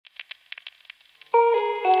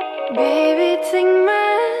Baby, take my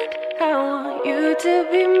hand, I want you to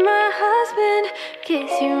be my husband,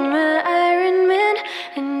 'cause you're my Iron Man,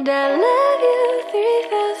 and I love you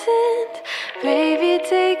 3000. Baby,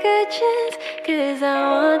 take a chance, 'cause I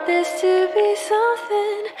want this to be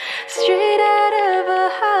something straight out of a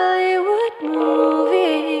Hollywood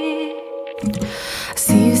movie. I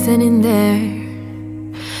see you standing there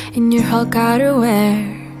in your Hulk outerwear,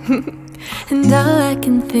 and all I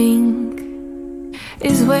can think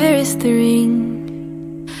is where is the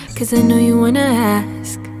ring? 'Cause I know you wanna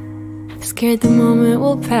ask, scared the moment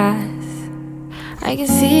will pass. I can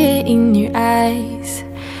see it in your eyes,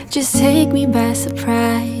 just take me by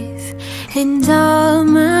surprise. And all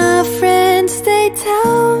my friends, they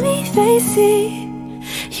tell me they see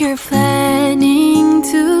you're planning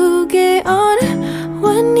to get on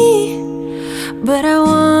one knee, but I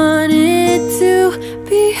want it to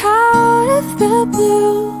be out of the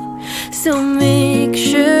blue. So make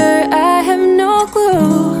sure I have no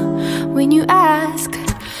clue when you ask.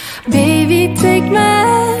 Baby, take my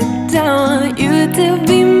hand, I want you to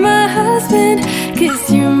be my husband, 'cause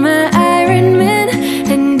you're my Iron Man,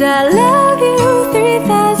 and I love you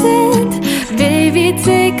 3000. Baby,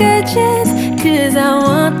 take a chance, 'cause I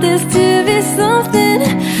want this to be something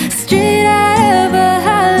straight out of a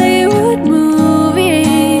Hollywood movie.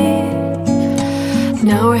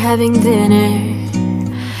 Now we're having dinner,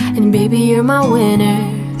 and baby, you're my winner.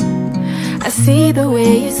 I see the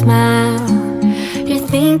way you smile, you're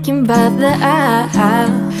thinking about the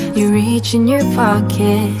aisle. You reach in your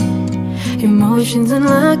pocket, emotions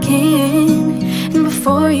unlocking, and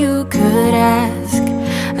before you could ask,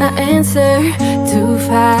 I answer too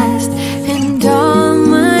fast. And all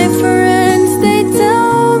my friends, they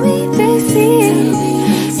tell me they see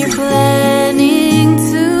you're planning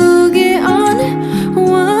to get on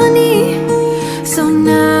one knee. So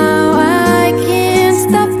now I can't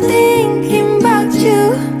stop thinking about you.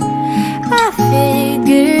 I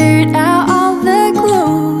figured out all the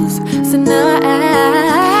clues, so now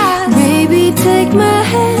baby, take my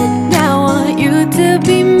hand, I want you to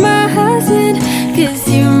be my husband, 'cause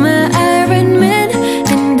you're my Iron Man,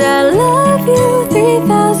 and I love you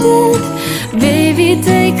 3000. Baby,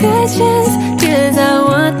 take a chance, 'cause I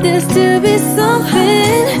want this to be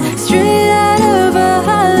something straight out of a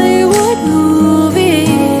Hollywood movie.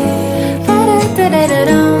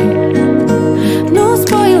 Ba-da-da-da-da-dum. No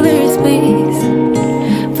spoilers, please.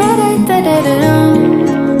 Ba-da-da-da-da-dum.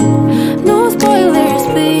 No spoilers,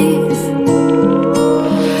 please.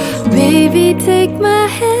 Baby, take my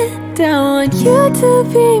hand, I want you to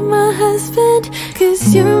be my husband, 'cause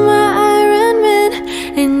you're my Iron Man,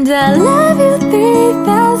 and I love